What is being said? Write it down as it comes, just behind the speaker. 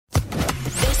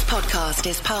podcast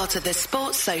is part of the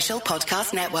Sports Social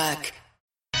Podcast Network.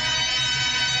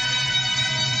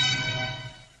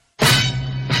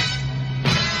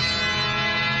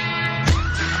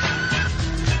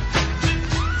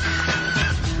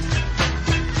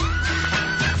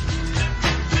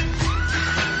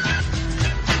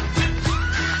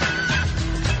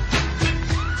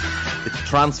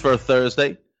 Transfer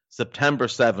Thursday, September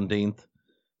 17th.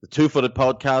 The Two-Footed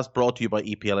Podcast brought to you by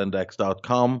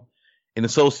EPLindex.com in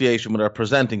association with our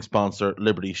presenting sponsor,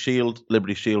 Liberty Shield.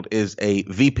 Liberty Shield is a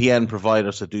VPN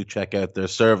provider, so do check out their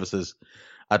services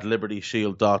at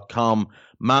libertyshield.com.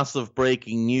 Massive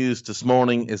breaking news this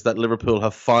morning is that Liverpool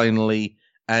have finally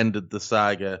ended the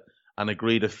saga and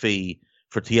agreed a fee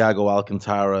for Thiago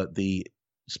Alcantara, the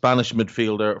Spanish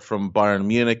midfielder from Bayern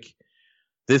Munich.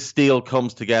 This deal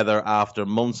comes together after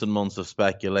months and months of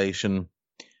speculation.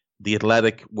 The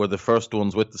Athletic were the first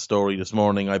ones with the story this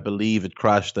morning. I believe it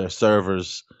crashed their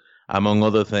servers, among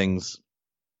other things.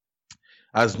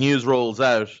 As news rolls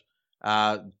out,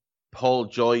 Paul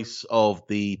Joyce of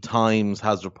the Times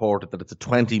has reported that it's a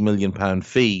 £20 million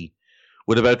fee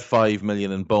with about £5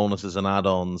 million in bonuses and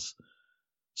add-ons.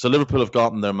 So Liverpool have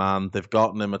gotten their man. They've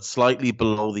gotten him at slightly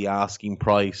below the asking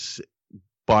price.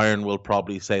 Bayern will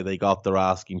probably say they got their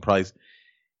asking price.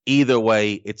 Either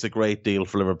way, it's a great deal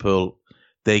for Liverpool.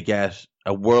 They get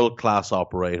a world-class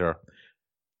operator.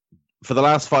 For the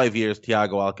last 5 years,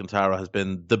 Thiago Alcantara has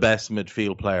been the best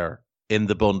midfield player in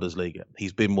the Bundesliga.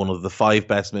 He's been one of the 5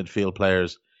 best midfield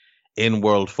players in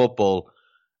world football,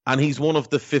 and he's one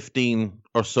of the 15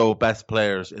 or so best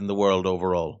players in the world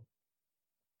overall.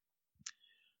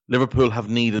 Liverpool have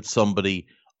needed somebody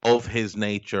of his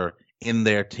nature in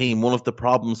their team. One of the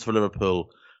problems for Liverpool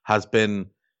has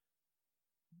been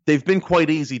they've been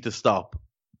quite easy to stop.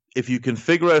 If you can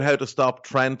figure out how to stop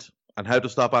Trent and how to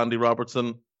stop Andy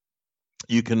Robertson,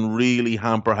 you can really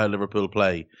hamper how Liverpool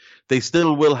play. They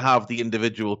still will have the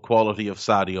individual quality of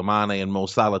Sadio Mane and Mo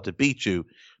Salah to beat you,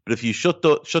 but if you shut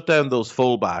down those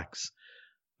fullbacks,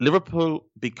 Liverpool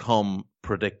become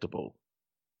predictable.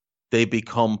 They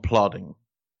become plodding.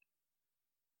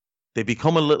 They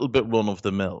become a little bit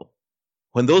run-of-the-mill.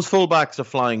 When those fullbacks are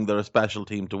flying, they're a special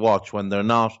team to watch. When they're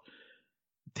not,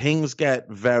 things get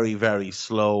very, very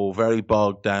slow, very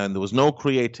bogged down. There was no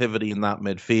creativity in that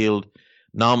midfield.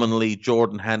 Nominally,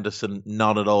 Jordan Henderson,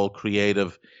 not at all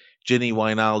creative. Gini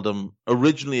Wijnaldum,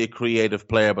 originally a creative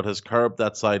player, but has curbed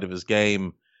that side of his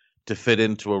game to fit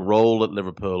into a role at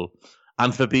Liverpool.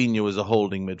 And Fabinho is a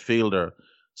holding midfielder.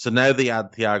 So now they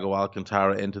add Thiago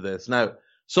Alcantara into this. Now,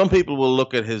 some people will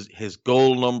look at his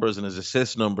goal numbers and his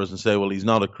assist numbers and say, well, he's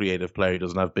not a creative player. He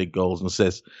doesn't have big goals and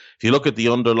assists. If you look at the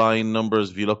underlying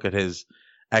numbers, if you look at his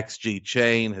XG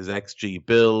chain, his XG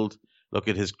build, look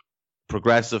at his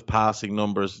progressive passing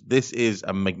numbers, this is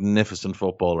a magnificent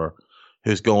footballer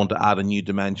who's going to add a new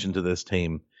dimension to this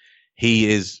team. He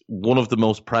is one of the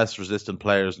most press-resistant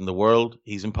players in the world.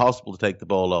 He's impossible to take the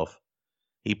ball off.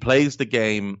 He plays the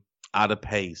game at a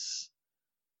pace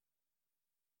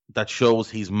that shows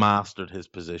he's mastered his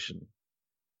position.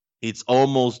 It's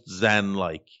almost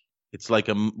Zen-like. It's like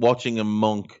watching a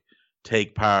monk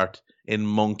take part in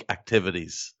monk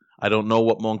activities. I don't know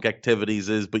what monk activities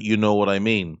is, but you know what I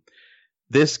mean.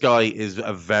 This guy is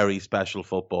a very special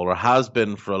footballer, has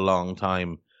been for a long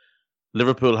time.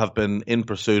 Liverpool have been in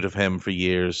pursuit of him for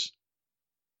years.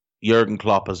 Jurgen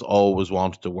Klopp has always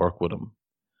wanted to work with him.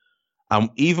 And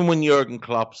even when Jurgen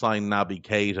Klopp signed Naby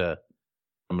Keita,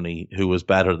 who was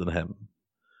better than him.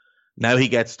 Now he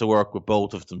gets to work with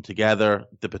both of them together.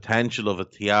 The potential of a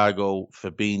Thiago,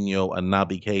 Fabinho and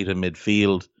Naby Keita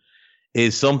midfield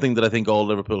is something that I think all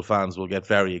Liverpool fans will get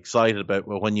very excited about.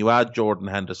 But when you add Jordan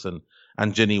Henderson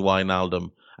and Gini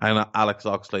Wijnaldum and Alex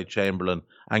Oxlade-Chamberlain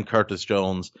and Curtis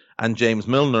Jones and James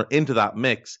Milner into that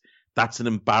mix, that's an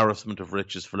embarrassment of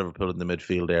riches for Liverpool in the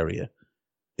midfield area.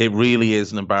 It really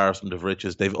is an embarrassment of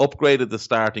riches. They've upgraded the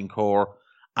starting core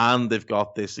and they've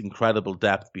got this incredible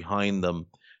depth behind them.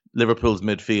 Liverpool's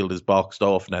midfield is boxed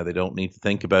off now. They don't need to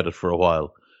think about it for a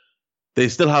while. They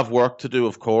still have work to do,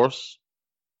 of course.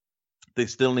 They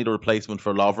still need a replacement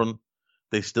for Lovren.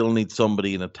 They still need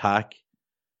somebody in attack.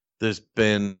 There's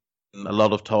been a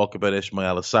lot of talk about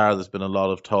Ismail Assar. There's been a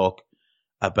lot of talk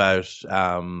about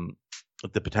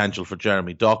the potential for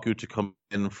Jeremy Doku to come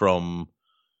in from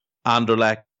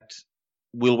Anderlecht.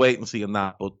 We'll wait and see on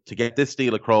that. But to get this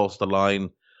deal across the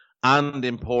line, and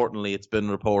importantly, it's been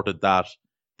reported that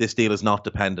this deal is not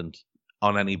dependent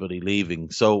on anybody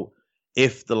leaving. So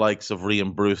if the likes of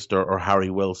Rhian Brewster or Harry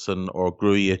Wilson or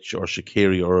Grujic or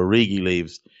Shaqiri or Origi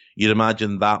leaves, you'd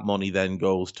imagine that money then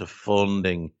goes to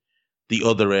funding the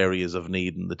other areas of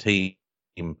need in the team.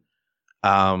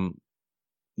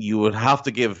 You would have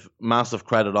to give massive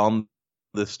credit on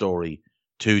this story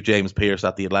to James Pearce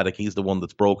at The Athletic. He's the one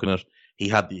that's broken it. He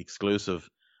had the exclusive,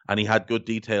 and he had good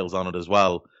details on it as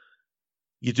well.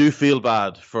 You do feel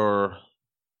bad for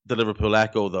the Liverpool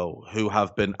Echo, though, who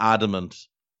have been adamant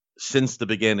since the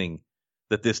beginning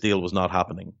that this deal was not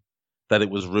happening, that it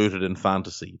was rooted in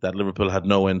fantasy, that Liverpool had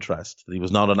no interest, that he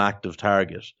was not an active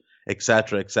target,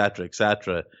 etc., etc.,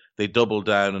 etc. They doubled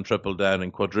down and tripled down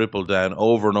and quadrupled down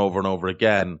over and over and over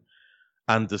again.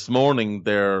 And this morning,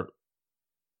 they're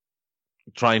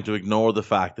trying to ignore the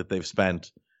fact that they've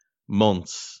spent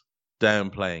months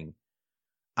downplaying.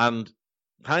 And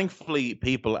thankfully,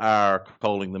 people are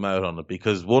calling them out on it,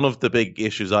 because one of the big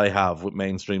issues I have with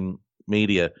mainstream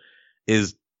media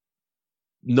is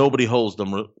nobody holds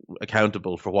them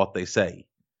accountable for what they say.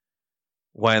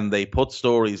 When they put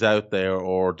stories out there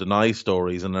or deny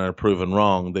stories and are proven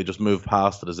wrong, they just move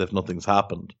past it as if nothing's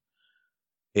happened.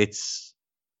 It's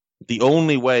the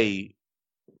only way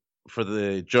for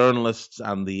the journalists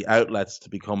and the outlets to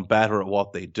become better at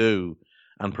what they do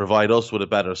and provide us with a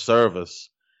better service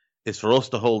is for us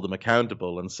to hold them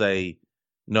accountable and say,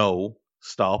 no,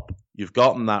 stop, you've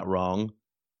gotten that wrong.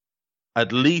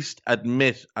 At least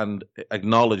admit and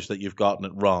acknowledge that you've gotten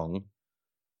it wrong,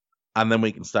 and then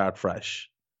we can start fresh.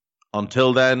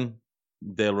 Until then,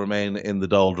 they'll remain in the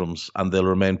doldrums and they'll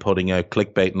remain putting out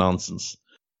clickbait nonsense.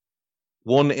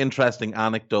 One interesting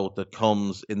anecdote that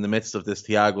comes in the midst of this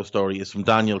Thiago story is from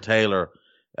Daniel Taylor,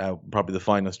 probably the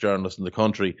finest journalist in the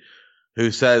country,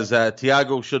 who says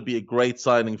Thiago should be a great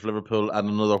signing for Liverpool and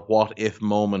another what-if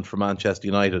moment for Manchester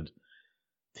United.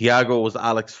 Thiago was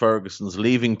Alex Ferguson's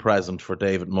leaving present for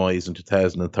David Moyes in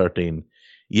 2013.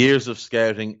 Years of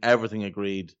scouting, everything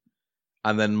agreed.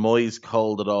 And then Moyes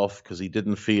called it off because he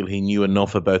didn't feel he knew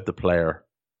enough about the player.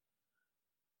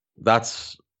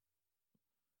 That's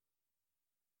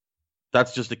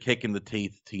just a kick in the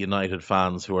teeth to United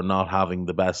fans who are not having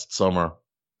the best summer,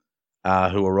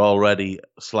 who are already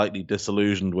slightly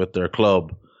disillusioned with their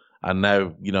club. And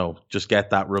now, just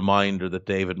get that reminder that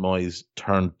David Moyes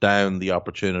turned down the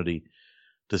opportunity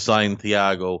to sign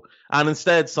Thiago and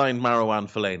instead signed Marouane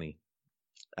Fellaini,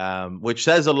 which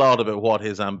says a lot about what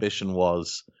his ambition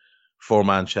was for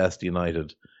Manchester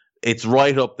United. It's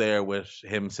right up there with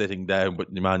him sitting down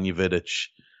with Nemanja Vidic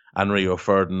and Rio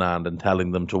Ferdinand and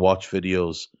telling them to watch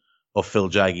videos of Phil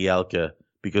Jagielka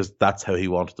because that's how he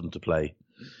wanted them to play.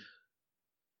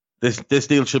 This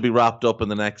deal should be wrapped up in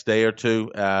the next day or two.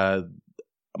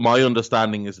 My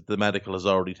understanding is that the medical has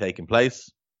already taken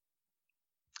place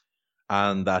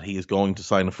and that he is going to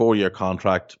sign a 4-year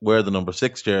contract, wear the number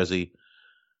 6 jersey,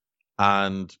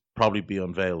 and probably be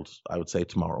unveiled, I would say,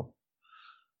 tomorrow.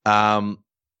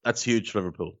 That's huge for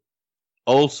Liverpool.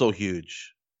 Also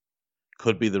huge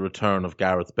could be the return of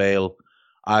Gareth Bale.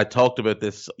 I talked about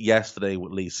this yesterday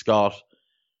with Lee Scott.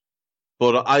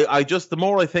 But I just, the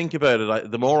more I think about it,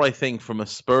 the more I think from a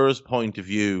Spurs point of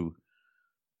view,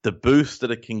 the boost that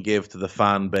it can give to the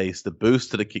fan base, the boost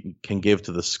that it can give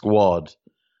to the squad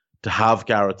to have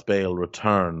Gareth Bale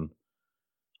return,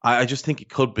 I just think it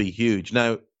could be huge.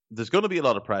 Now, there's going to be a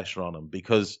lot of pressure on him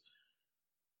because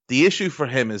the issue for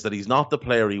him is that he's not the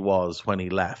player he was when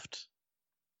he left.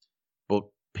 But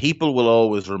people will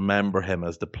always remember him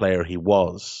as the player he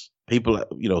was. People,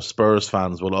 Spurs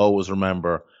fans will always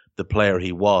remember the player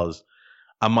he was.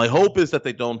 And my hope is that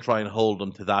they don't try and hold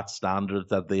him to that standard,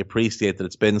 that they appreciate that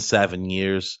it's been 7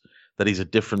 years, that he's a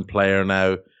different player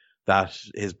now, that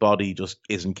his body just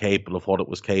isn't capable of what it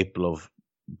was capable of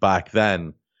back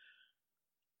then.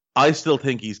 I still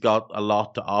think he's got a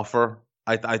lot to offer.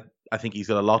 I think he's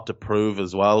got a lot to prove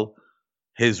as well.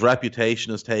 His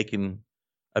reputation has taken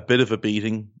a bit of a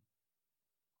beating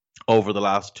over the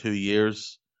last 2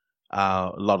 years.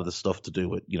 A lot of the stuff to do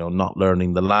with, not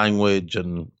learning the language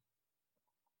and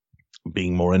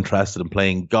being more interested in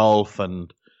playing golf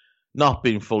and not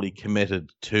being fully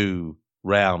committed to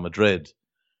Real Madrid.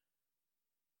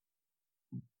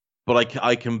 But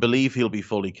I can believe he'll be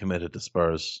fully committed to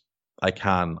Spurs. I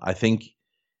can. I think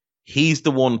he's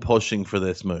the one pushing for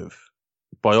this move.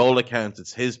 By all accounts,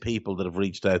 it's his people that have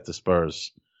reached out to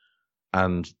Spurs.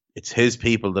 And it's his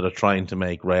people that are trying to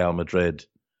make Real Madrid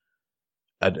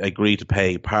agree to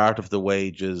pay part of the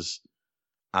wages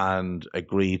and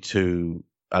agree to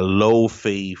a low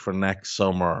fee for next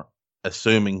summer,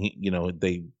 assuming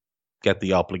they get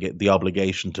the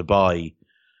obligation to buy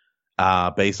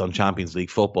based on Champions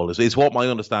League football. Is what my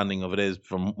understanding of it is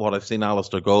from what I've seen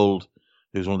Alistair Gold,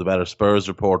 who's one of the better Spurs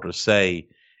reporters, say,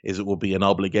 is it will be an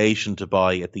obligation to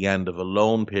buy at the end of a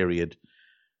loan period.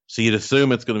 So you'd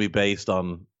assume it's going to be based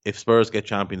on if Spurs get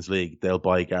Champions League, they'll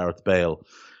buy Gareth Bale.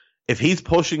 If he's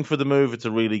pushing for the move, it's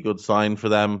a really good sign for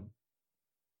them.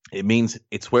 It means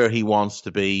it's where he wants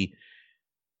to be.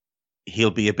 He'll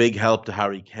be a big help to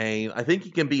Harry Kane. I think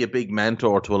he can be a big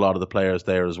mentor to a lot of the players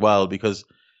there as well, because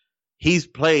he's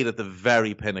played at the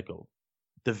very pinnacle.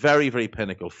 The very, very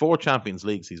pinnacle. 4 Champions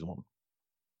Leagues he's won.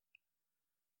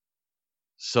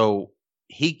 So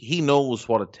he knows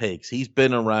what it takes. He's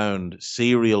been around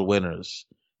serial winners.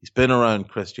 He's been around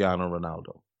Cristiano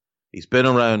Ronaldo. He's been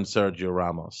around Sergio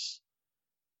Ramos.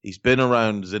 He's been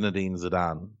around Zinedine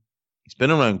Zidane. He's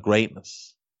been around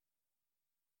greatness.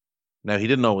 Now, he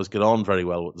didn't always get on very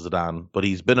well with Zidane, but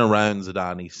he's been around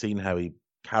Zidane. He's seen how he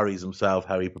carries himself,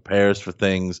 how he prepares for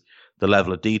things, the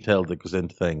level of detail that goes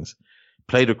into things.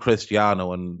 Played with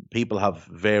Cristiano, and people have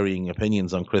varying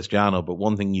opinions on Cristiano, but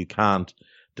one thing you can't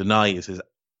deny is his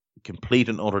complete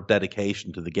and utter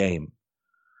dedication to the game.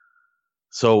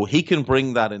 So he can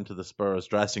bring that into the Spurs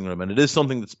dressing room, and it is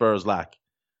something that Spurs lack.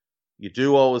 You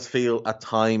do always feel at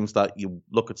times that you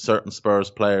look at certain Spurs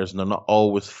players and they're not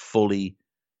always fully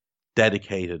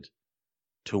dedicated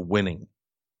to winning.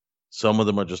 Some of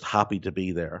them are just happy to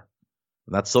be there.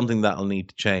 And that's something that'll need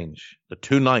to change. They're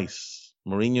too nice.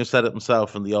 Mourinho said it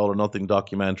himself in the All or Nothing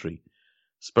documentary.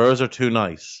 Spurs are too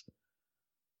nice.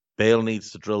 Bale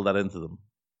needs to drill that into them.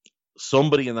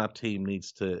 Somebody in that team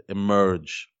needs to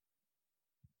emerge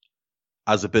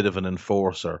as a bit of an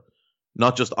enforcer,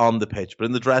 not just on the pitch, but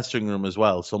in the dressing room as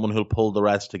well. Someone who'll pull the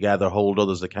rest together, hold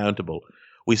others accountable.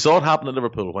 We saw it happen at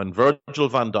Liverpool when Virgil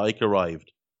van Dijk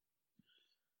arrived.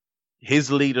 His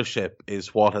leadership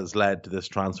is what has led to this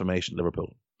transformation at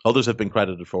Liverpool. Others have been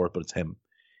credited for it, but it's him.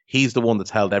 He's the one that's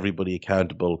held everybody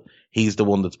accountable. He's the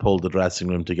one that's pulled the dressing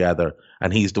room together,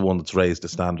 and he's the one that's raised the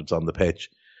standards on the pitch.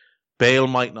 Bale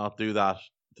might not do that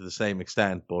to the same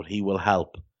extent, but he will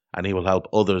help, and he will help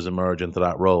others emerge into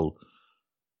that role.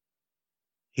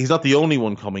 He's not the only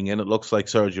one coming in. It looks like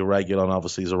Sergio Reguilon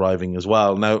obviously is arriving as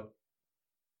well. Now,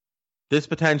 this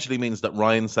potentially means that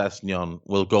Ryan Sessegnon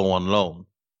will go on loan,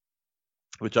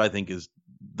 which I think is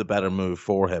the better move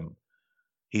for him.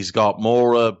 He's got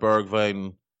Moura,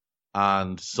 Bergwijn,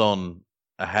 and Son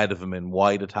ahead of him in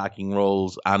wide attacking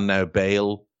roles, and now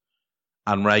Bale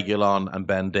and Reguilon and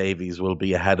Ben Davies will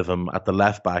be ahead of him at the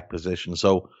left-back position.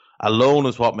 So a loan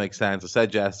is what makes sense. I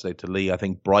said yesterday to Lee, I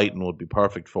think Brighton would be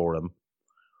perfect for him.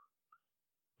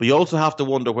 But you also have to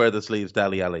wonder where this leaves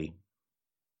Dele Alli.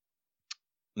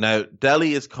 Now,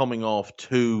 Dele is coming off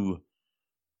 2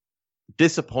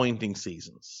 disappointing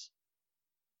seasons.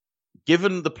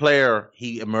 Given the player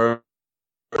he emerged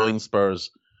in Spurs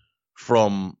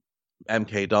from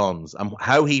MK Dons and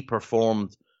how he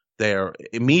performed there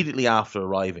immediately after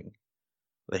arriving,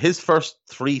 his first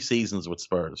 3 seasons with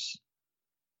Spurs,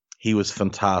 he was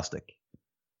fantastic.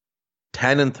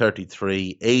 10 and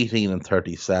 33, 18 and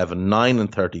 37, 9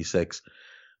 and 36,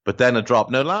 but then a drop.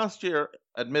 Now, last year,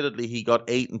 admittedly, he got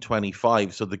 8 and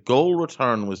 25, so the goal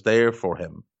return was there for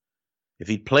him. If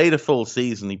he'd played a full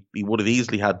season, he would have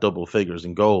easily had double figures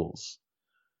in goals.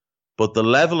 But the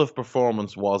level of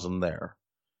performance wasn't there.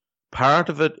 Part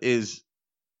of it is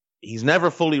he's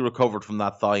never fully recovered from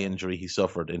that thigh injury he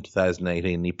suffered in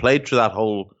 2018. He played through that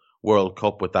whole World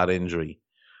Cup with that injury,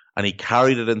 and he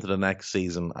carried it into the next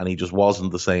season, and he just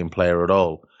wasn't the same player at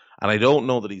all. And I don't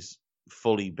know that he's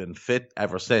fully been fit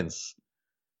ever since.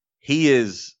 He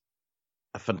is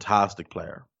a fantastic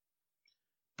player,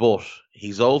 but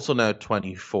he's also now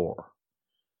 24.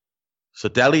 So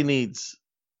Dele needs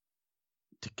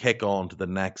to kick on to the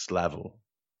next level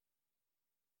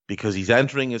because he's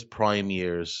entering his prime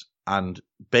years, and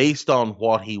based on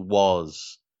what he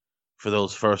was for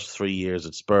those first 3 years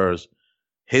at Spurs,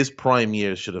 his prime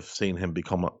years should have seen him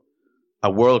become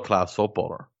a world-class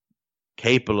footballer,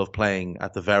 capable of playing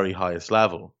at the very highest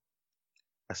level.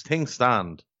 As things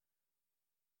stand,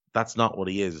 that's not what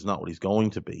he is. It's not what he's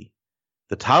going to be.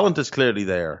 The talent is clearly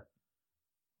there.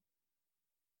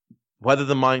 Whether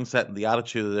the mindset and the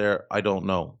attitude are there, I don't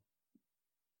know.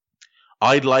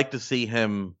 I'd like to see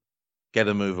him get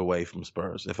a move away from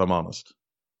Spurs, if I'm honest.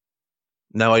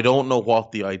 Now, I don't know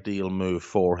what the ideal move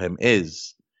for him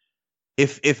is.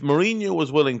 If Mourinho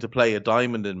was willing to play a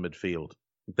diamond in midfield,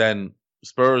 then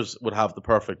Spurs would have the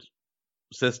perfect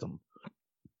system.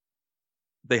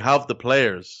 They have the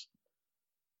players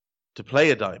to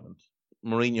play a diamond.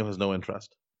 Mourinho has no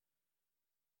interest.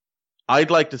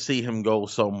 I'd like to see him go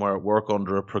somewhere, work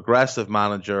under a progressive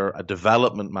manager, a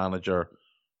development manager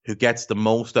who gets the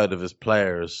most out of his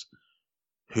players,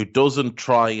 who doesn't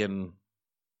try and...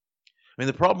 I mean,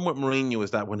 the problem with Mourinho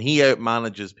is that when he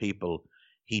outmanages people,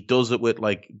 he does it with,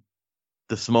 like,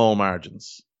 the small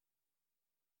margins.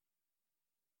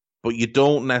 but you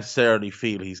don't necessarily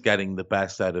feel he's getting the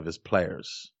best out of his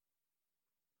players.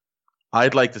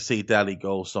 I'd like to see Dele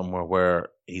go somewhere where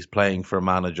he's playing for a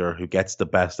manager who gets the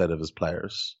best out of his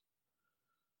players.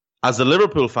 As a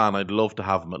Liverpool fan, I'd love to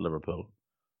have him at Liverpool.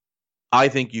 I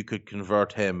think you could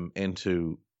convert him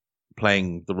into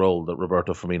playing the role that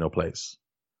Roberto Firmino plays.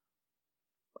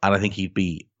 And I think he'd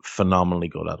be phenomenally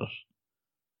good at it.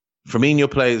 Firmino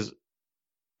plays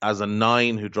as a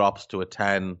 9 who drops to a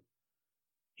 10.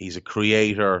 He's a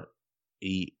creator.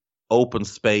 He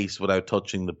opens space without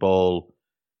touching the ball.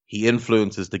 He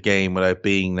influences the game without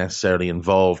being necessarily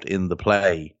involved in the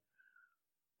play.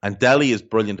 And Dele is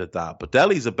brilliant at that. But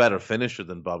Dele's a better finisher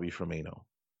than Bobby Firmino.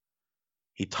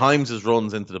 He times his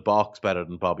runs into the box better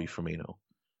than Bobby Firmino.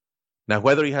 Now,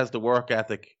 whether he has the work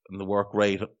ethic and the work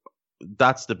rate,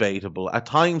 that's debatable. At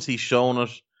times he's shown it.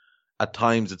 At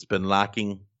times it's been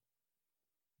lacking.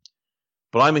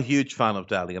 But I'm a huge fan of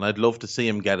Dele, and I'd love to see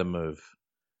him get a move.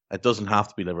 It doesn't have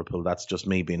to be Liverpool. That's just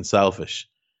me being selfish.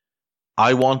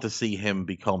 I want to see him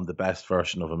become the best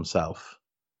version of himself.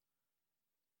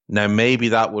 Now, maybe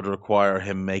that would require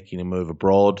him making a move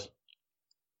abroad.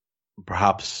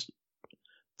 Perhaps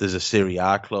there's a Serie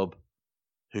A club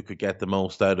who could get the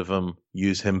most out of him,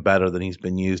 use him better than he's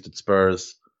been used at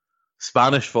Spurs.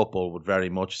 Spanish football would very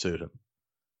much suit him.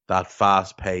 That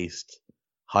fast-paced,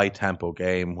 high-tempo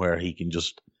game where he can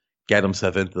just get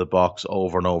himself into the box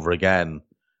over and over again.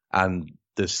 And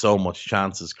there's so much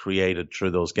chances created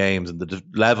through those games, and the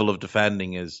level of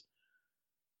defending is,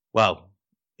 well,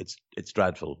 it's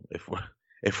dreadful.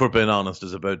 If we're being honest,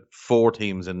 there's about 4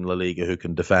 teams in La Liga who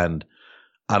can defend,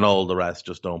 and all the rest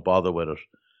just don't bother with it.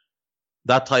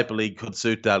 That type of league could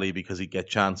suit Dele because he'd get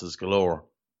chances galore.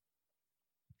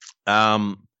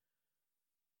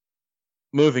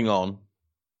 Moving on,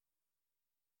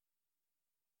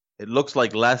 it looks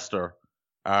like Leicester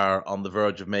are on the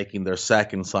verge of making their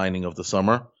second signing of the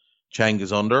summer.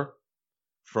 Cengiz Under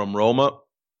from Roma,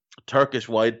 Turkish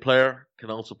wide player,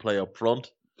 can also play up front.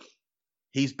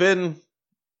 He's been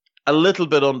a little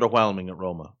bit underwhelming at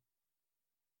Roma.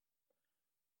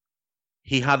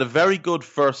 He had a very good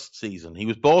first season. He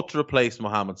was bought to replace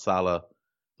Mohamed Salah.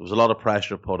 There was a lot of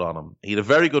pressure put on him. He had a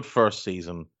very good first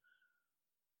season,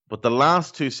 but the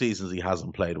last 2 seasons he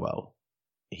hasn't played well.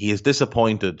 He is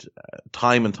disappointed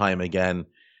time and time again.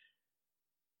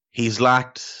 He's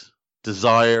lacked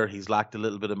desire. He's lacked a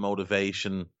little bit of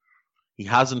motivation. He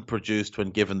hasn't produced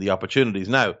when given the opportunities.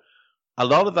 Now, a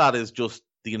lot of that is just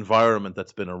the environment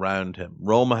that's been around him.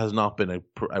 Roma has not been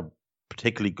a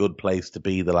particularly good place to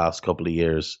be the last couple of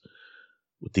years.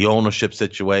 With the ownership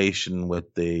situation,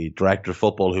 with the director of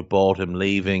football who bought him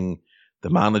leaving, the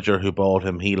manager who bought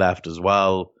him, he left as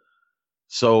well.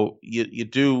 So you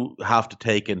do have to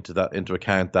take into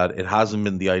account that it hasn't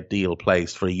been the ideal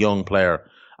place for a young player.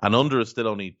 And Under is still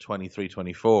only 23,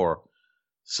 24.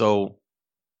 So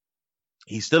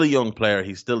he's still a young player.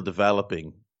 He's still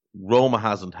developing. Roma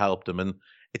hasn't helped him. And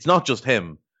it's not just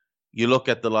him. You look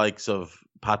at the likes of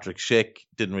Patrick Schick,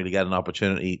 didn't really get an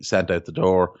opportunity, sent out the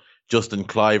door. Justin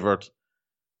Kluivert,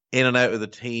 in and out of the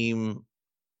team,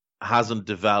 hasn't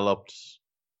developed.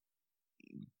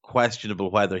 Questionable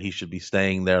whether he should be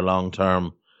staying there long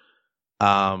term.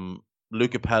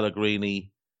 Luca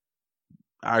Pellegrini,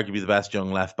 arguably the best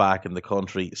young left back in the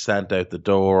country, sent out the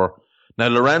door. Now,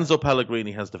 Lorenzo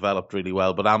Pellegrini has developed really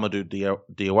well, but Amadou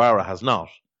Diawara has not.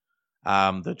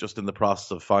 They're just in the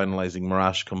process of finalising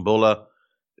Marash Kumbula.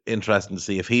 Interesting to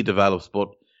see if he develops,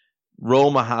 but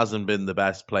Roma hasn't been the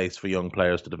best place for young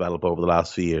players to develop over the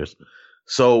last few years.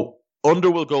 So Under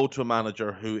will go to a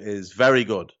manager who is very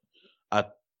good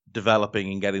at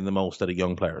developing and getting the most out of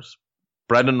young players.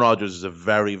 Brendan Rodgers is a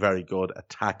very, very good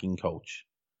attacking coach.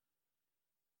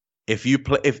 If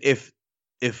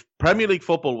Premier League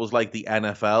football was like the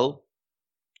NFL,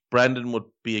 Brendan would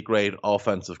be a great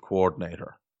offensive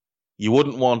coordinator. You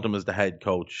wouldn't want him as the head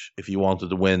coach if you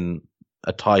wanted to win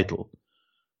a title.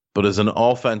 But as an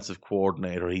offensive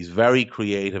coordinator, he's very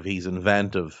creative, he's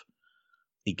inventive.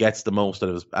 He gets the most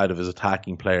out of his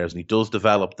attacking players, and he does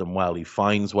develop them well. He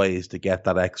finds ways to get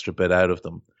that extra bit out of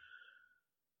them.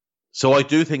 So I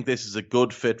do think this is a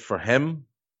good fit for him.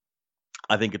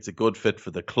 I think it's a good fit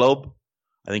for the club.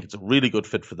 I think it's a really good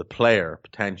fit for the player,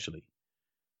 potentially.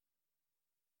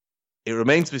 It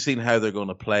remains to be seen how they're going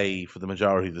to play for the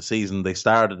majority of the season. They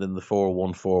started in the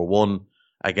 4-1-4-1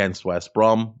 against West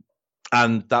Brom,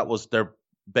 and that was their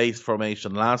base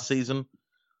formation last season.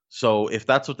 So if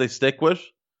that's what they stick with,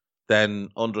 then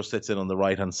Under sits in on the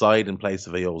right-hand side in place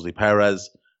of Ayoze Perez,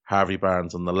 Harvey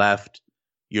Barnes on the left,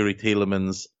 Yuri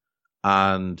Tielemans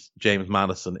and James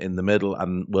Maddison in the middle,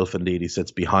 and Wilf Ndidi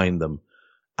sits behind them.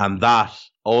 And that,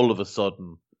 all of a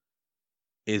sudden,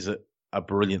 is a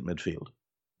brilliant midfield.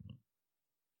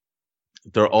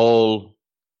 They're all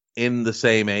in the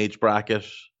same age bracket.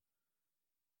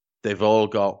 They've all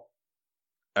got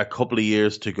a couple of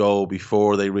years to go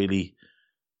before they really,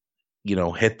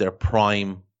 hit their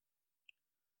prime.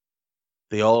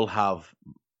 They all have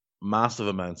massive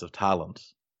amounts of talent.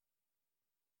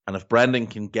 And if Brendan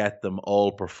can get them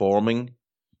all performing,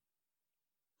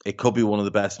 it could be one of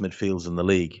the best midfields in the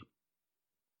league.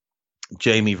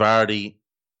 Jamie Vardy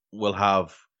will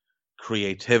have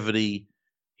creativity.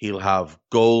 He'll have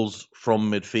goals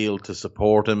from midfield to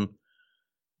support him.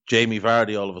 Jamie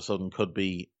Vardy all of a sudden could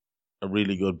be a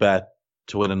really good bet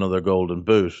to win another Golden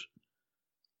Boot.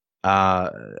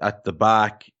 At the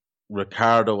back,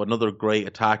 Ricardo, another great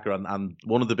attacker. And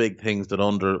one of the big things that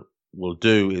Under will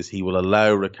do is he will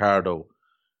allow Ricardo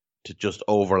to just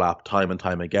overlap time and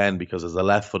time again, because as a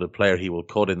left-footed player, he will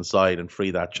cut inside and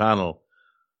free that channel.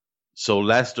 So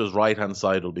Leicester's right-hand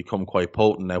side will become quite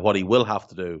potent. Now, what he will have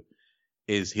to do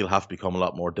is he'll have to become a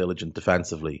lot more diligent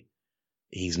defensively.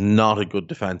 He's not a good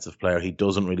defensive player. He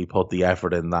doesn't really put the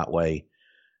effort in that way.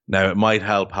 Now, it might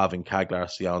help having Caglar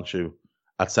Sionchu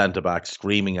at centre-back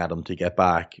screaming at him to get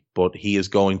back, but he is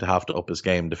going to have to up his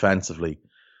game defensively.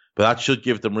 But that should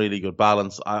give them really good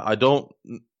balance. I don't...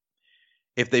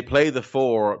 If they play the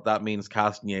 4, that means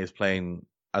Castagnier is playing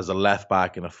as a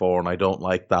left-back in a 4, and I don't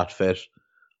like that fit.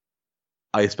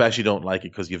 I especially don't like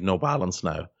it because you have no balance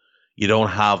now. You don't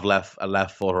have a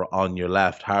left footer on your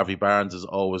left. Harvey Barnes is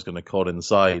always going to cut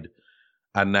inside,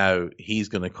 and now he's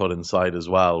going to cut inside as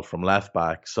well from left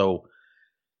back. So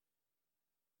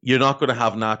you're not going to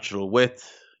have natural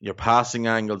width. Your passing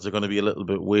angles are going to be a little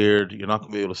bit weird. You're not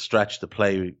going to be able to stretch the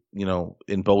play,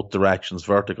 in both directions,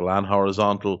 vertical and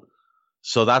horizontal.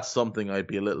 So that's something I'd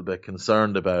be a little bit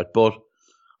concerned about. But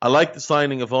I like the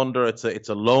signing of Under. It's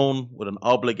a loan with an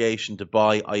obligation to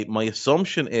buy. My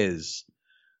assumption is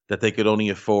that they could only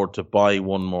afford to buy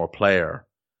one more player,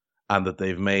 and that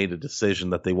they've made a decision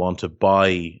that they want to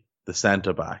buy the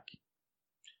centre-back.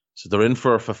 So they're in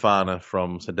for Fofana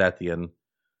from St Etienne.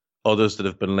 Others that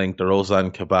have been linked are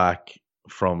Ozan Kabak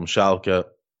from Schalke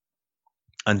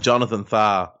and Jonathan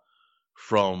Tah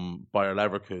from Bayer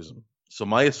Leverkusen. So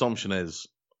my assumption is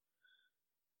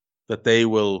that they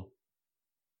will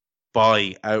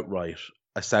buy outright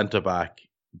a centre-back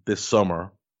this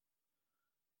summer,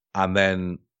 and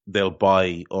then they'll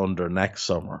buy Under next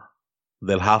summer.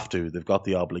 They'll have to. They've got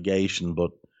the obligation,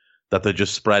 but that they're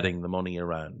just spreading the money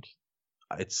around.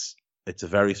 It's a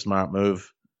very smart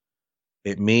move.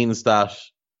 It means that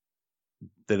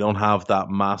they don't have that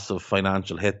massive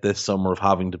financial hit this summer of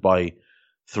having to buy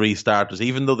 3 starters,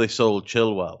 even though they sold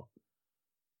Chilwell.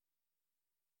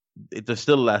 They're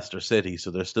still Leicester City,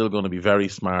 so they're still going to be very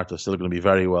smart. They're still going to be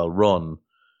very well run.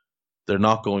 They're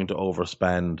not going to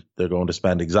overspend. They're going to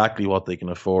spend exactly what they can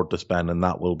afford to spend, and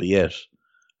that will be it.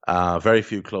 Very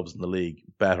few clubs in the league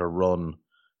better run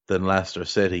than Leicester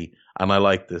City, and I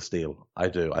like this deal. I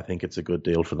do. I think it's a good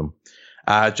deal for them.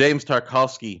 James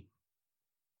Tarkowski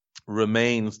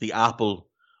remains the apple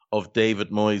of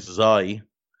David Moyes' eye.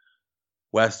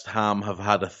 West Ham have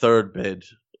had a third bid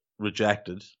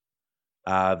rejected.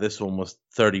 This one was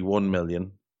 31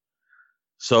 million.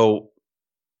 So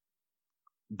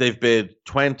they've bid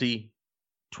 20,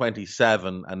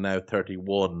 27, and now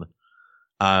 31,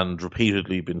 and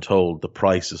repeatedly been told the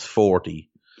price is 40.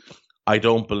 I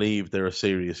don't believe they're a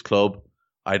serious club.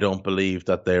 I don't believe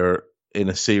that they're in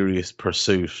a serious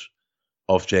pursuit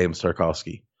of James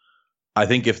Tarkowski. I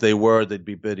think if they were, they'd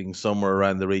be bidding somewhere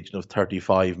around the region of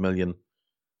 35 million,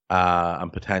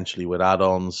 and potentially with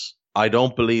add-ons. I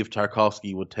don't believe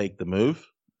Tarkowski would take the move.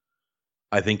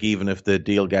 I think even if the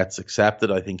deal gets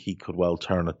accepted, I think he could well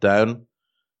turn it down,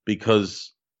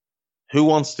 because who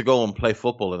wants to go and play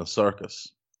football in a circus?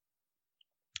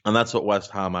 And that's what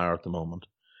West Ham are at the moment.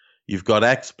 You've got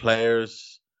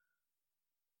ex-players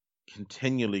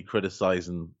continually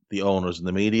criticizing the owners in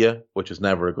the media, which is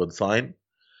never a good sign.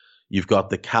 You've got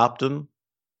the captain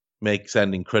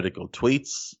sending critical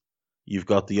tweets. You've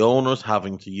got the owners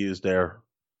having to use their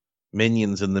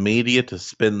minions in the media to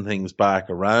spin things back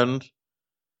around.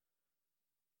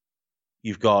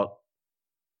 You've got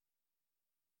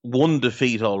 1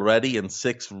 defeat already and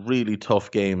 6 really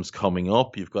tough games coming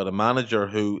up. You've got a manager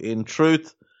who, in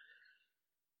truth,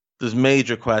 there's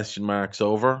major question marks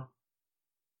over.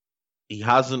 He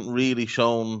hasn't really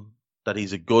shown that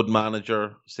he's a good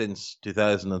manager since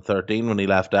 2013 when he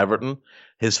left Everton.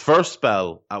 His first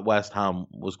spell at West Ham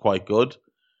was quite good.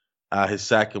 His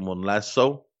second one less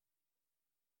so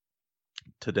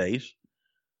to date.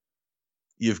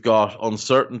 You've got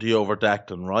uncertainty over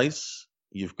Declan Rice.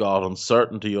 You've got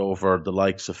uncertainty over the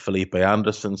likes of Felipe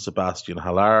Anderson, Sebastian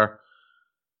Haller.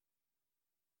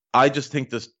 I just think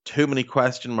there's too many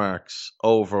question marks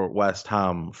over West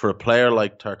Ham for a player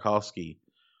like Tarkowski,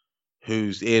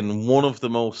 who's in one of the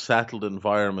most settled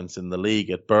environments in the league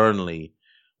at Burnley,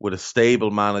 with a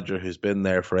stable manager who's been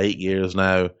there for 8 years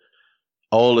now.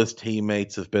 All his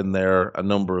teammates have been there a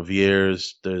number of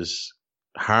years. There's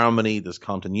harmony, there's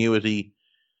continuity.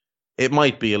 It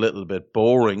might be a little bit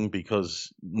boring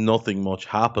because nothing much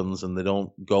happens and they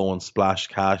don't go and splash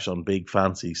cash on big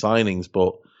fancy signings,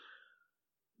 but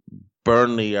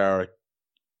Burnley are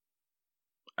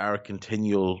a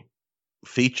continual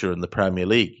feature in the Premier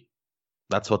League.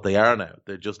 That's what they are now.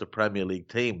 They're just a Premier League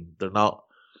team. They're not,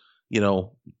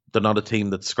 they're not a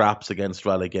team that scraps against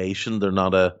relegation. They're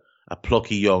not a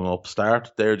plucky young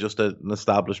upstart. They're just an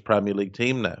established Premier League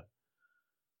team now.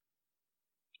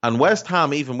 And West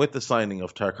Ham, even with the signing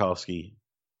of Tarkowski,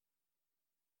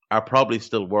 are probably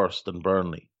still worse than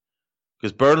Burnley.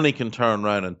 Because Burnley can turn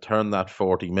around and turn that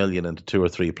 40 million into 2 or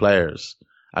 3 players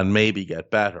and maybe get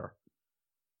better.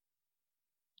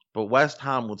 But West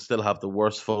Ham would still have the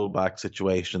worst fullback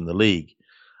situation in the league.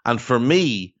 And for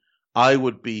me, I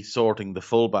would be sorting the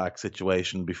fullback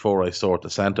situation before I sort the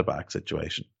centre-back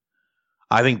situation.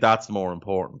 I think that's more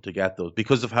important to get those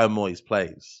because of how Moyes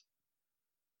plays.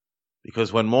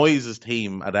 Because when Moyes'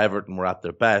 team at Everton were at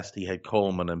their best, he had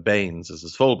Coleman and Baines as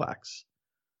his fullbacks.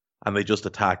 And they just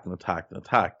attacked and attacked and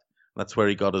attacked. That's where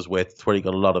he got his width. That's where he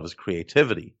got a lot of his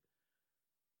creativity.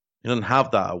 He doesn't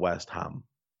have that at West Ham.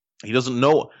 He doesn't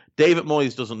know. David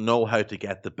Moyes doesn't know how to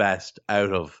get the best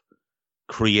out of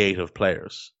creative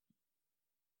players.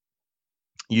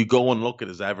 You go and look at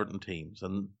his Everton teams,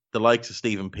 and the likes of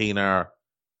Stephen Pienaar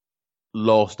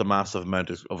lost a massive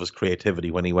amount of his creativity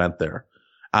when he went there.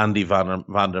 Andy van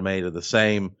der Meyde the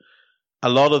same. A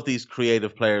lot of these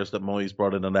creative players that Moyes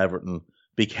brought in at Everton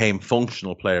became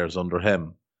functional players under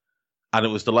him. And it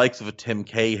was the likes of a Tim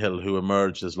Cahill who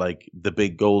emerged as like the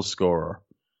big goal scorer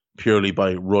purely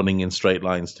by running in straight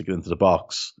lines to get into the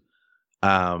box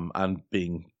and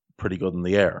being pretty good in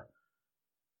the air.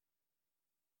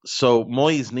 So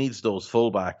Moyes needs those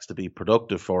fullbacks to be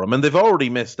productive for him. And they've already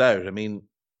missed out. I mean,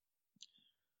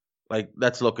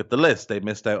 let's look at the list. They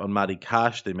missed out on Matty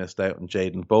Cash. They missed out on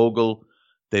Jayden Bogle.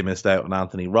 They missed out on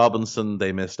Anthony Robinson.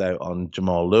 They missed out on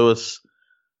Jamal Lewis.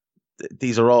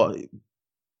 These are all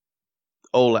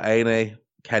Ola Aine,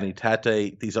 Kenny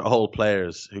Tete. These are all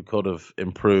players who could have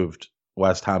improved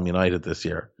West Ham United this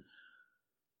year.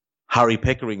 Harry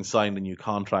Pickering signed a new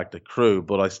contract at Crewe,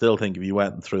 but I still think if you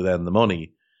went and threw them the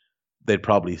money, they'd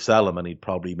probably sell him and he'd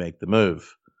probably make the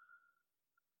move.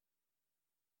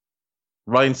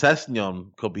 Ryan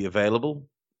Sessegnon could be available.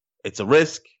 It's a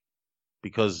risk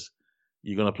because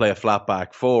you're going to play a flat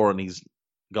back 4 and he's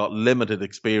got limited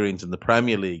experience in the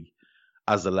Premier League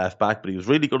as a left back, but he was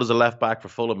really good as a left back for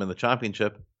Fulham in the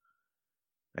Championship.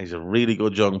 He's a really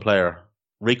good young player.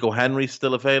 Rico Henry's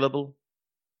still available.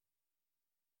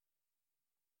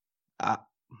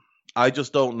 I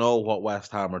just don't know what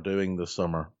West Ham are doing this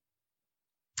summer.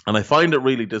 And I find it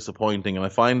really disappointing and I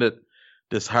find it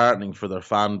disheartening for their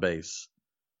fan base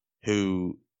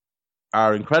who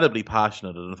are incredibly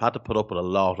passionate and have had to put up with a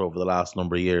lot over the last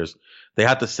number of years. They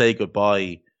had to say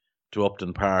goodbye to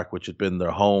Upton Park, which had been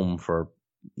their home for,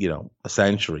 a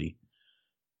century,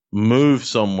 move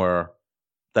somewhere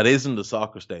that isn't a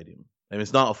soccer stadium. I mean,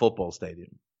 it's not a football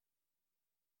stadium.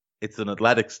 It's an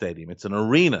athletics stadium. It's an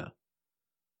arena.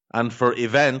 And for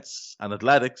events and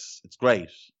athletics, it's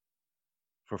great.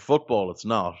 For football, it's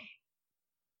not.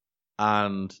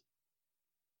 And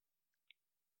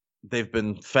they've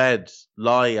been fed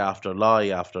lie after lie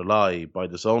after lie by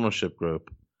this ownership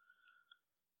group.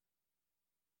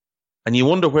 And you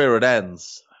wonder where it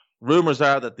ends. Rumours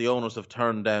are that the owners have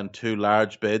turned down 2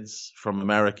 large bids from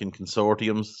American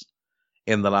consortiums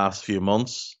in the last few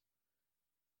months.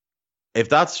 If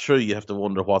that's true, you have to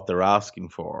wonder what they're asking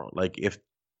for. Like, if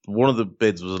one of the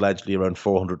bids was allegedly around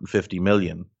 450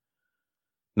 million.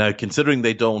 Now, considering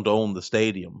they don't own the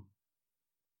stadium,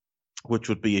 which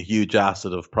would be a huge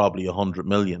asset of probably 100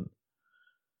 million,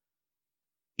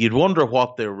 you'd wonder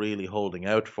what they're really holding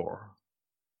out for.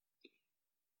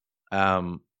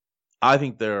 I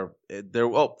think they're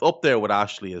up there with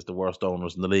Ashley as the worst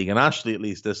owners in the league, and Ashley at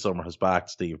least this summer has backed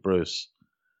Steve Bruce.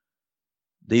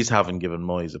 These haven't given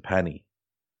Moyes a penny,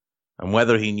 and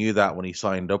whether he knew that when he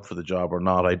signed up for the job or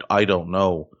not, I don't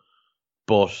know.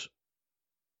 But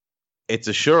it's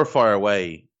a surefire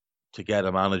way to get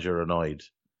a manager annoyed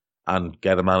and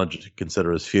get a manager to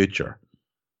consider his future.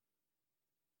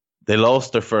 They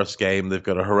lost their first game. They've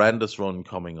got a horrendous run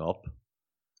coming up.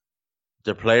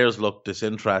 Their players look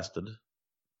disinterested.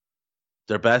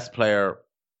 Their best player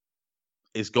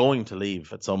is going to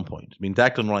leave at some point. I mean,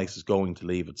 Declan Rice is going to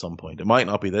leave at some point. It might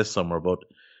not be this summer, but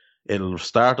it'll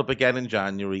start up again in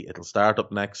January. It'll start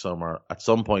up next summer. At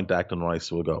some point, Declan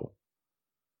Rice will go.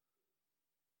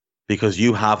 Because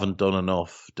you haven't done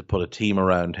enough to put a team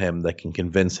around him that can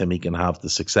convince him he can have the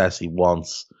success he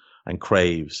wants and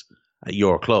craves at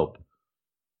your club.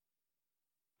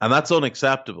 And that's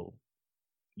unacceptable.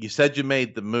 You said you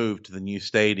made the move to the new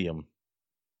stadium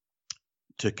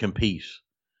to compete.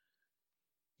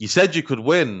 You said you could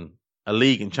win a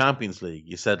league and Champions League.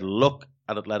 You said, look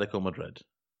at Atletico Madrid.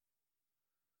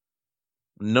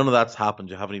 None of that's happened.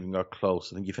 You haven't even got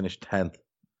close. I think you finished 10th.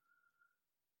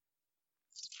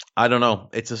 I don't know.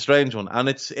 It's a strange one. And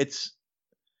it's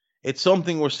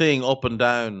something we're seeing up and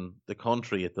down the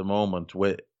country at the moment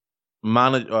with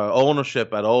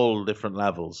ownership at all different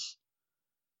levels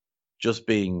just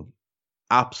being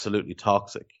absolutely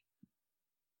toxic.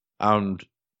 And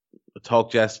I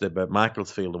talked yesterday about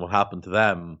Macclesfield and what happened to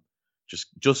them.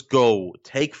 Just go,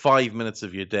 take 5 minutes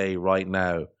of your day right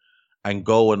now and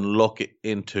go and look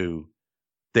into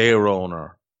their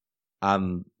owner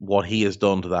and what he has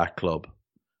done to that club.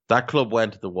 That club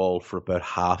went to the wall for about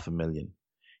 $500,000.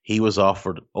 He was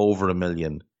offered over $1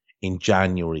 million in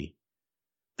January.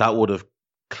 That would have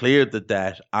cleared the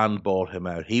debt and bought him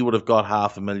out. He would have got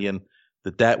 $500,000.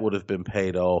 The debt would have been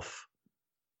paid off,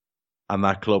 and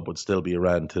that club would still be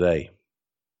around today.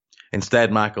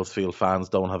 Instead, Macclesfield fans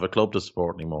don't have a club to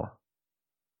support anymore.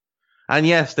 And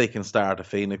yes, they can start a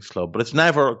Phoenix club, but it's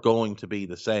never going to be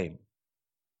the same.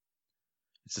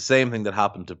 It's the same thing that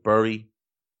happened to Bury.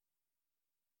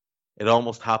 It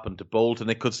almost happened to Bolton.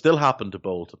 It could still happen to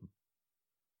Bolton.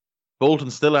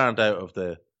 Bolton still aren't out of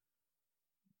the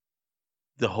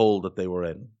hole that they were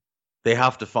in. They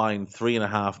have to find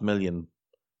 $3.5 million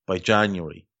by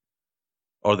January,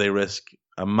 or they risk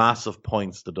a massive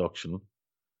points deduction,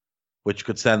 which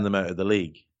could send them out of the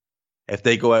league. If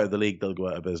they go out of the league, they'll go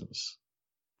out of business.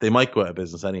 They might go out of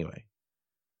business anyway.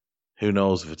 Who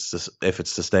knows if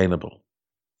it's sustainable?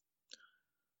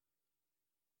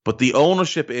 But the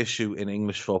ownership issue in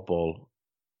English football,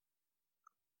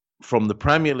 from the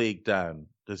Premier League down,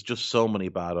 there's just so many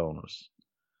bad owners.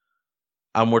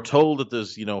 And we're told that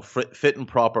there's, fit and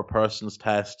proper persons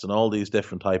tests and all these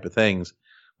different type of things.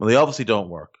 Well, they obviously don't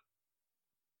work.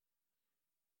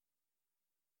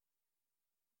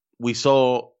 We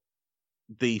saw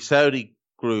the Saudi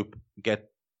group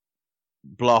get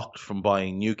blocked from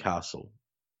buying Newcastle.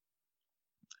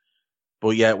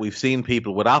 But yet we've seen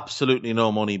people with absolutely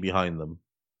no money behind them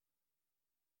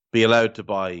be allowed to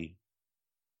buy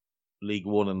League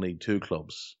One and League Two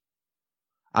clubs.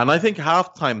 And I think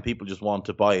half the time people just want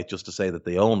to buy it just to say that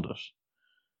they owned it.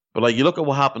 But you look at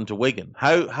what happened to Wigan.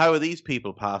 How are these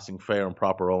people passing fair and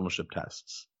proper ownership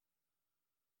tests?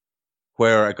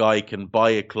 Where a guy can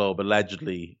buy a club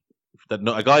allegedly,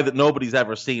 a guy that nobody's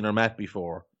ever seen or met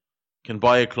before, can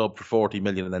buy a club for 40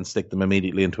 million and then stick them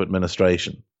immediately into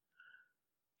administration.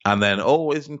 And then,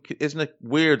 isn't it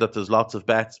weird that there's lots of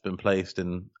bets been placed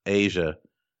in Asia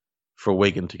for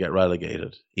Wigan to get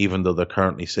relegated, even though they're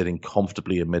currently sitting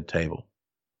comfortably in mid-table?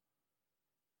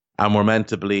 And we're meant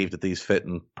to believe that these fit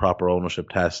and proper ownership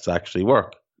tests actually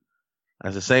work. And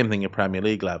it's the same thing at Premier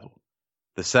League level.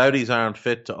 The Saudis aren't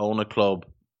fit to own a club,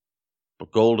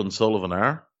 but Gold and Sullivan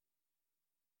are.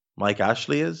 Mike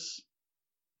Ashley is.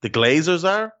 The Glazers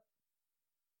are.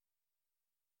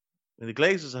 The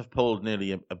Glazers have pulled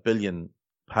nearly £1 billion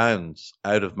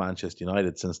out of Manchester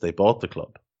United since they bought the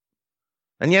club.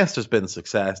 And yes, there's been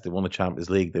success. They won a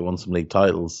Champions League. They won some league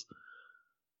titles.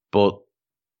 But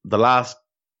the last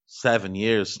 7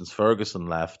 years since Ferguson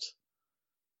left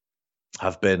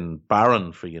have been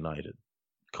barren for United.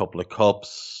 A couple of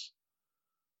cups,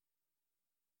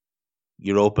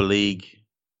 Europa League,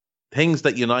 things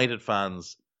that United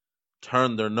fans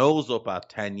turned their nose up at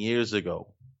 10 years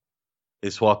ago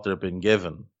is what they've been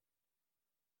given.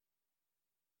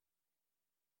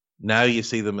 Now you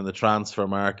see them in the transfer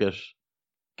market,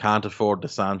 can't afford the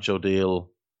Sancho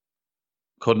deal,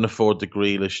 couldn't afford the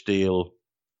Grealish deal,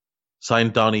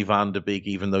 signed Donny van de Beek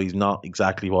even though he's not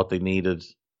exactly what they needed.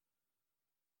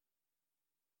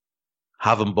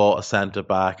 Haven't bought a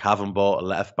centre-back, haven't bought a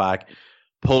left-back,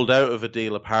 pulled out of a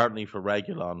deal apparently for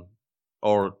Reguilon,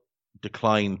 or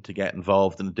declined to get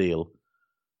involved in the deal.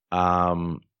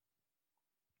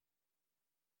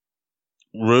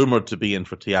 Rumoured to be in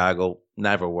for Thiago,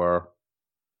 never were.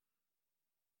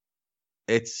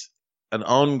 It's an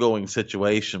ongoing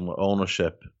situation with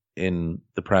ownership in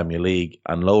the Premier League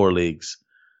and lower leagues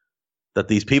that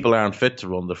these people aren't fit to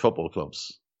run their football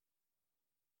clubs.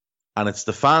 And it's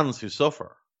the fans who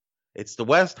suffer. It's the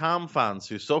West Ham fans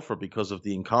who suffer because of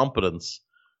the incompetence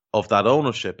of that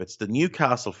ownership. It's the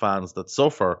Newcastle fans that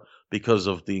suffer because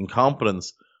of the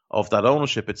incompetence of that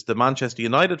ownership. It's the Manchester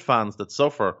United fans that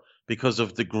suffer because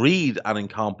of the greed and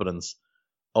incompetence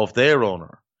of their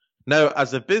owner. Now,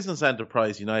 as a business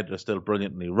enterprise, United are still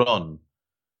brilliantly run,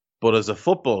 but as a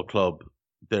football club,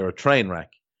 they're a train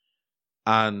wreck.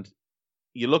 And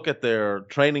you look at their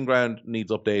training ground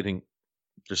needs updating,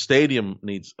 their stadium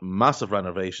needs massive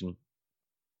renovation.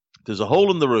 There's a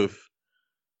hole in the roof,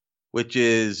 which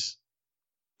is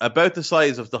about the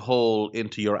size of the hole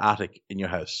into your attic in your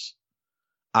house.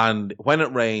 And when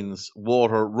it rains,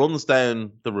 water runs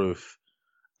down the roof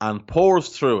and pours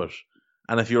through it.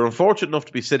 And if you're unfortunate enough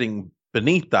to be sitting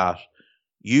beneath that,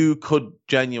 you could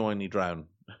genuinely drown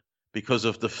because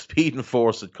of the speed and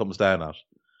force it comes down at.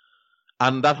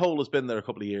 And that hole has been there a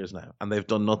couple of years now, and they've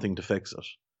done nothing to fix it.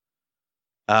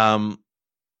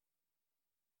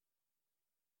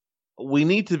 We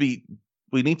need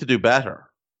to do better.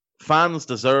 Fans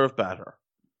deserve better.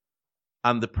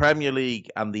 And the Premier League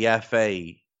and the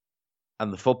FA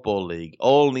and the Football League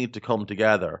all need to come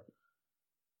together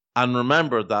and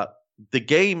remember that the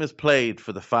game is played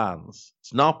for the fans.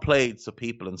 It's not played so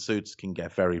people in suits can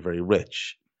get very, very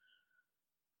rich.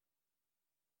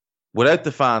 Without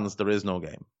the fans, there is no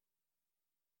game.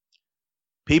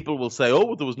 People will say,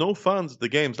 oh, there was no fans at the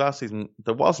games last season.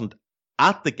 There wasn't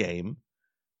at the game.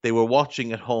 They were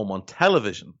watching at home on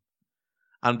television.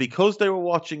 And because they were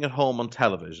watching at home on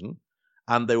television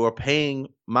and they were paying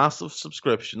massive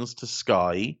subscriptions to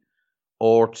Sky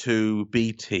or to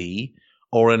BT,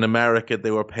 or in America,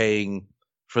 they were paying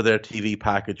for their TV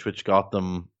package, which got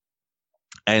them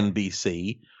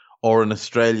NBC, or in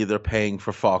Australia, they're paying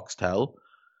for Foxtel.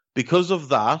 Because of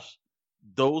that,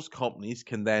 those companies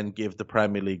can then give the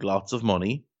Premier League lots of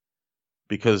money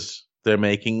because they're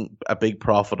making a big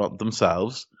profit on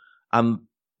themselves. And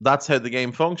that's how the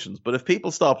game functions. But if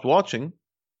people stopped watching,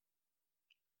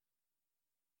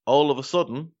 all of a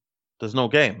sudden, there's no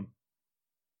game.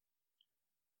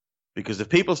 Because if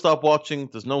people stop watching,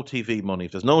 there's no TV money.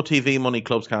 If there's no TV money,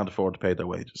 clubs can't afford to pay their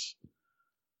wages.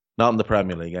 Not in the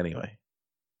Premier League anyway.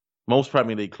 Most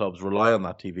Premier League clubs rely on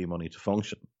that TV money to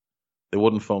function. They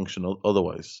wouldn't function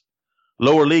otherwise.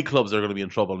 Lower league clubs are going to be in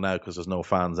trouble now because there's no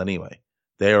fans anyway.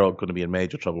 They're all going to be in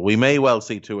major trouble. We may well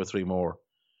see 2 or 3 more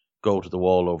go to the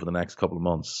wall over the next couple of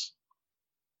months.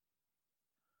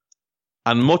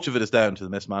 And much of it is down to the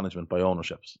mismanagement by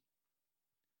ownerships.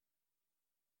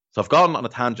 So I've gone on a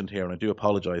tangent here, and I do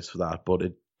apologize for that, but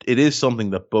it is something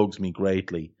that bugs me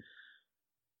greatly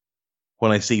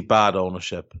when I see bad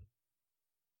ownership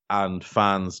and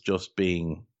fans just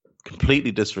being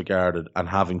completely disregarded and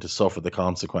having to suffer the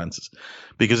consequences.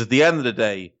 Because at the end of the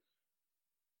day,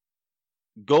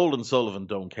 Gold and Sullivan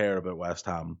don't care about West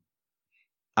Ham,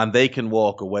 and they can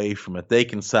walk away from it. They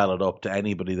can sell it up to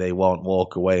anybody they want,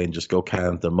 walk away and just go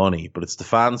count their money. But it's the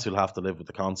fans who'll have to live with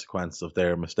the consequences of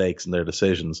their mistakes and their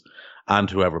decisions, and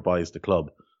whoever buys the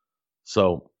club.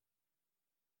 So,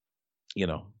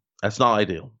 that's not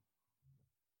ideal.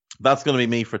 That's going to be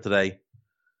me for today.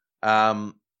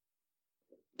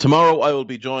 Tomorrow I will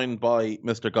be joined by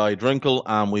Mr. Guy Drinkle,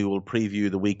 and we will preview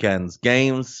the weekend's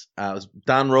games.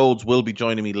 Dan Rhodes will be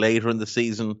joining me later in the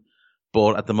season,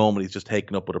 but at the moment he's just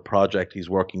taken up with a project he's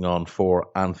working on for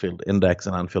Anfield Index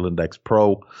and Anfield Index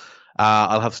Pro.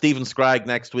 I'll have Stephen Scragg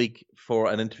next week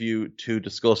for an interview to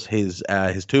discuss his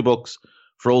 2 books,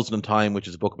 Frozen in Time, which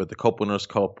is a book about the Cup Winners'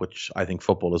 Cup, which I think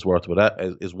football is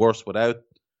worse without.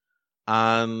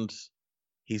 And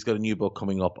he's got a new book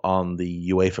coming up on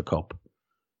the UEFA Cup.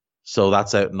 So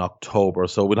that's out in October.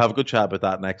 So we'll have a good chat about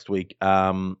that next week.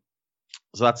 So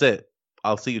that's it.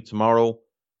 I'll see you tomorrow.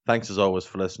 Thanks as always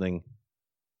for listening.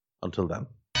 Until then.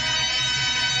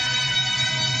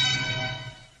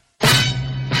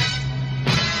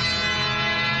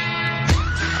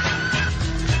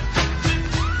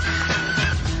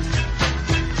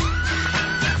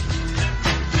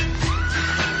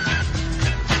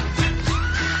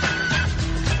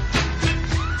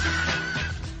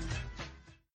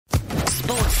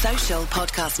 Sports Social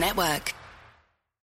Podcast Network.